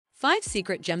5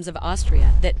 secret gems of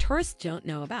Austria that tourists don't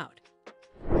know about.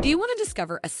 Do you want to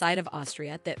discover a side of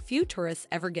Austria that few tourists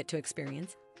ever get to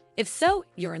experience? If so,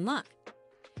 you're in luck.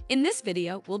 In this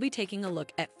video, we'll be taking a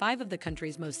look at 5 of the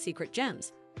country's most secret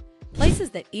gems, places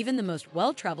that even the most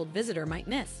well-traveled visitor might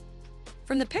miss.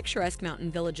 From the picturesque mountain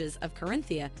villages of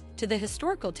Carinthia to the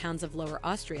historical towns of Lower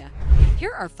Austria,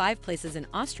 here are 5 places in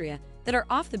Austria that are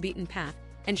off the beaten path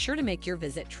and sure to make your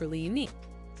visit truly unique.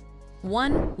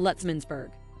 1.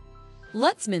 Lutzmannsburg.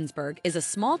 Lutzmannsburg is a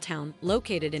small town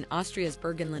located in Austria's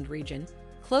Burgenland region,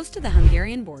 close to the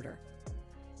Hungarian border.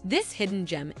 This hidden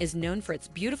gem is known for its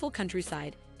beautiful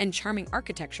countryside and charming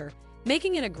architecture,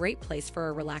 making it a great place for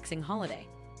a relaxing holiday.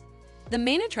 The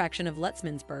main attraction of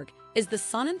Lutzmannsburg is the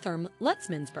Sonnentherme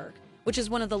Lutzmannsburg, which is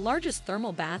one of the largest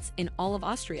thermal baths in all of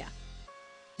Austria.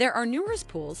 There are numerous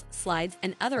pools, slides,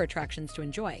 and other attractions to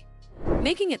enjoy,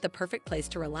 making it the perfect place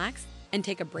to relax and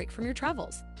take a break from your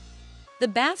travels. The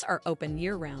baths are open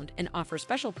year-round and offer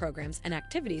special programs and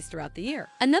activities throughout the year.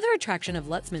 Another attraction of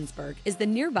Lutzmannsburg is the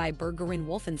nearby Burgruin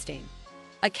Wolfenstein,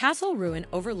 a castle ruin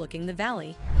overlooking the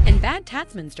valley, and Bad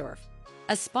Tatzmannsdorf,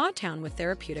 a spa town with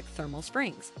therapeutic thermal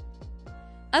springs.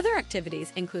 Other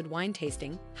activities include wine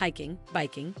tasting, hiking,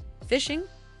 biking, fishing,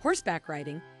 horseback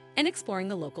riding, and exploring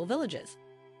the local villages.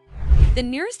 The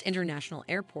nearest international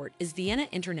airport is Vienna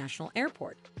International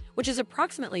Airport, which is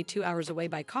approximately 2 hours away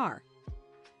by car.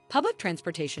 Public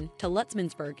transportation to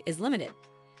Lutzmannsburg is limited.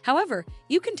 However,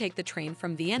 you can take the train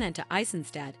from Vienna to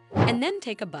Eisenstadt and then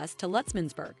take a bus to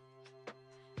Lutzmannsburg.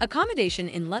 Accommodation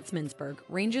in Lutzmannsburg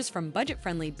ranges from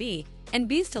budget-friendly B and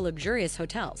Bs to luxurious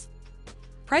hotels.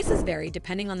 Prices vary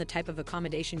depending on the type of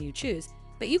accommodation you choose,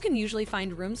 but you can usually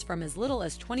find rooms from as little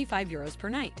as 25 euros per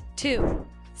night. 2.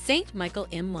 St. Michael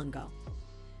im Lungau.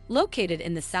 Located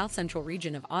in the south-central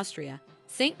region of Austria,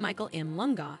 St. Michael im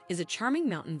Lungau is a charming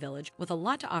mountain village with a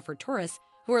lot to offer tourists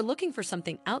who are looking for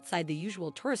something outside the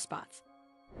usual tourist spots.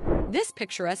 This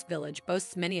picturesque village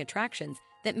boasts many attractions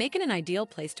that make it an ideal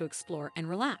place to explore and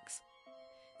relax.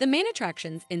 The main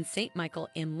attractions in St. Michael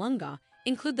im Lungau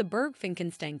include the Burg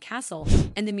Finkenstein Castle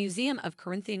and the Museum of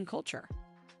Carinthian Culture.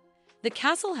 The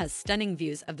castle has stunning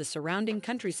views of the surrounding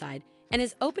countryside and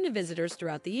is open to visitors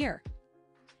throughout the year.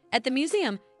 At the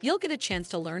museum, you'll get a chance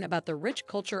to learn about the rich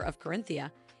culture of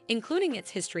Carinthia, including its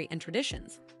history and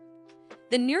traditions.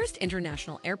 The nearest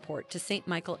international airport to St.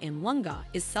 Michael im Lungau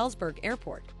is Salzburg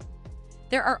Airport.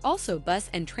 There are also bus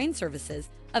and train services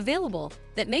available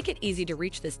that make it easy to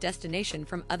reach this destination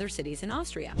from other cities in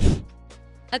Austria.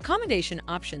 Accommodation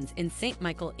options in St.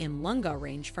 Michael im Lungau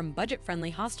range from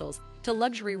budget-friendly hostels to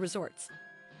luxury resorts.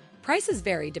 Prices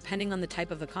vary depending on the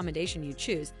type of accommodation you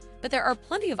choose, but there are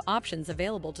plenty of options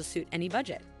available to suit any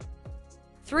budget.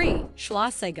 3.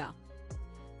 Schloss Seggau.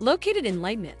 Located in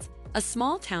Liegnitz, a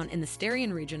small town in the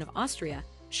Styrian region of Austria,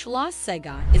 Schloss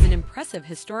Seggau is an impressive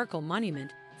historical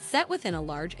monument set within a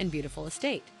large and beautiful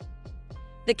estate.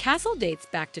 The castle dates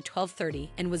back to 1230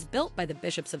 and was built by the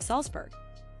bishops of Salzburg.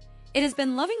 It has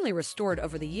been lovingly restored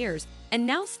over the years and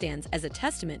now stands as a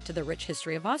testament to the rich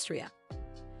history of Austria.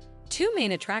 2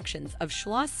 main attractions of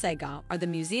Schloss Seggau are the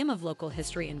Museum of Local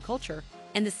History and Culture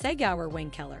and the Seggauer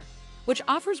Weinkeller, which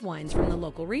offers wines from the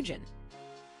local region.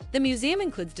 The museum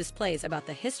includes displays about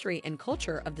the history and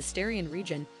culture of the Styrian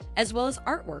region, as well as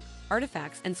artwork,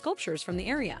 artifacts, and sculptures from the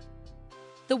area.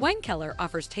 The Weinkeller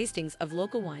offers tastings of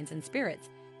local wines and spirits,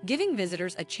 giving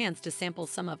visitors a chance to sample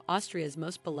some of Austria's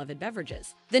most beloved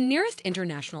beverages. The nearest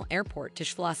international airport to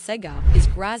Schloss Seggau is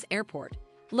Graz Airport,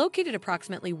 located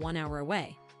approximately 1 hour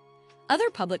away. Other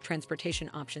public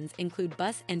transportation options include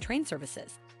bus and train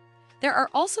services. There are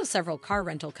also several car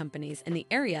rental companies in the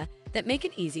area that make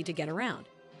it easy to get around.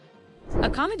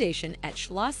 Accommodation at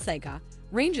Schloss Seggau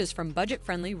ranges from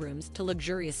budget-friendly rooms to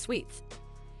luxurious suites.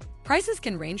 Prices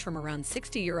can range from around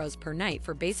 60 euros per night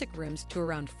for basic rooms to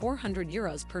around 400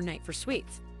 euros per night for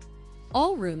suites.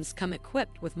 All rooms come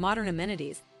equipped with modern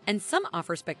amenities, and some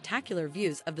offer spectacular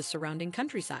views of the surrounding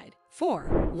countryside.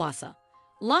 4. Laussa.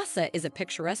 Laussa is a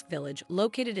picturesque village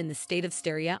located in the state of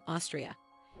Styria, Austria.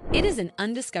 It is an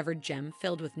undiscovered gem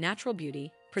filled with natural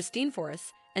beauty, pristine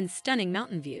forests, and stunning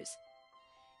mountain views.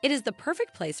 It is the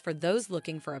perfect place for those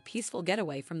looking for a peaceful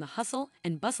getaway from the hustle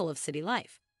and bustle of city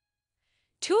life.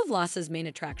 2 of Laussa's main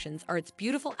attractions are its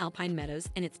beautiful alpine meadows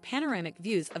and its panoramic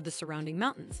views of the surrounding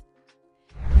mountains.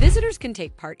 Visitors can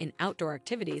take part in outdoor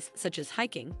activities such as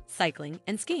hiking, cycling,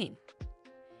 and skiing.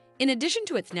 In addition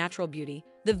to its natural beauty,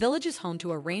 the village is home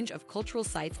to a range of cultural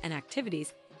sites and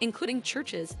activities, including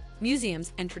churches,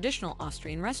 museums, and traditional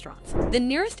Austrian restaurants. The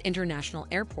nearest international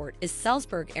airport is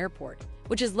Salzburg Airport,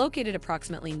 which is located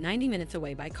approximately 90 minutes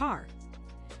away by car.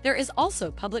 There is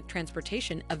also public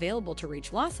transportation available to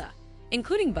reach Laussa,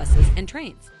 including buses and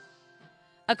trains.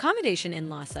 Accommodation in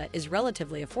Laussa is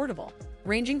relatively affordable,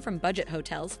 ranging from budget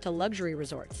hotels to luxury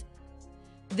resorts.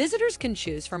 Visitors can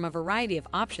choose from a variety of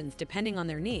options depending on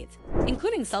their needs,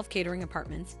 including self-catering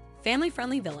apartments,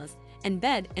 family-friendly villas, and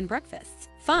bed and breakfasts.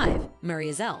 5.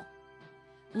 Mariazell.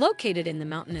 Located in the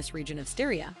mountainous region of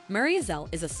Styria, Mariazell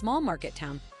is a small market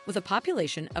town with a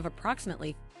population of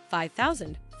approximately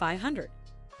 5,500.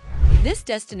 This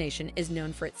destination is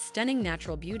known for its stunning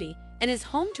natural beauty and is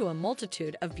home to a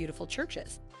multitude of beautiful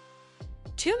churches.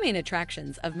 Two main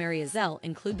attractions of Mariazell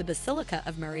include the Basilica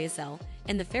of Mariazell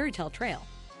and the Fairytale Trail.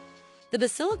 The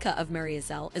Basilica of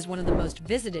Mariazell is one of the most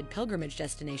visited pilgrimage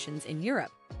destinations in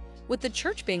Europe, with the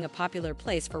church being a popular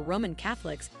place for Roman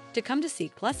Catholics to come to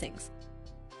seek blessings.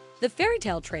 The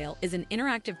Fairytale Trail is an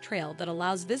interactive trail that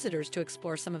allows visitors to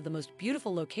explore some of the most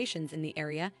beautiful locations in the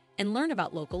area and learn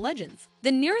about local legends.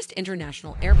 The nearest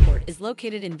international airport is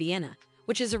located in Vienna,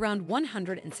 which is around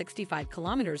 165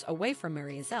 kilometers away from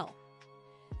Mariazell.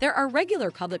 There are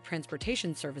regular public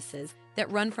transportation services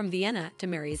that run from Vienna to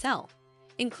Mariazell,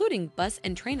 including bus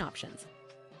and train options.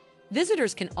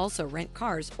 Visitors can also rent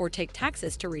cars or take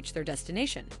taxis to reach their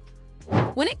destination.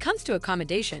 When it comes to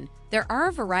accommodation, there are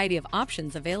a variety of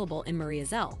options available in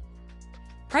Mariazell.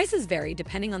 Prices vary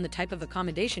depending on the type of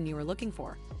accommodation you are looking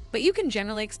for, but you can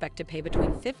generally expect to pay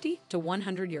between 50 to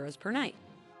 100 euros per night.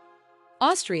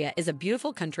 Austria is a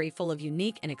beautiful country full of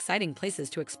unique and exciting places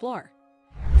to explore.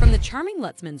 From the charming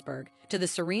Lutzmannsburg to the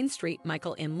serene street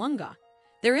Michael in Lungau,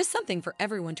 there is something for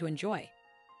everyone to enjoy.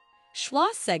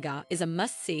 Schloss Seggau is a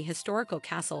must-see historical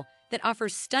castle that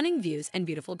offers stunning views and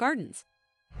beautiful gardens.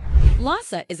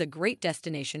 Laussa is a great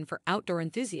destination for outdoor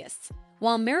enthusiasts,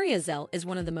 while Mariazell is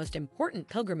one of the most important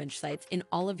pilgrimage sites in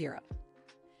all of Europe.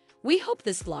 We hope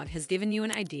this vlog has given you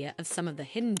an idea of some of the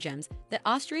hidden gems that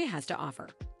Austria has to offer.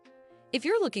 If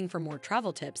you're looking for more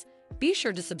travel tips, be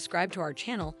sure to subscribe to our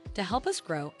channel to help us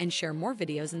grow and share more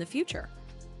videos in the future.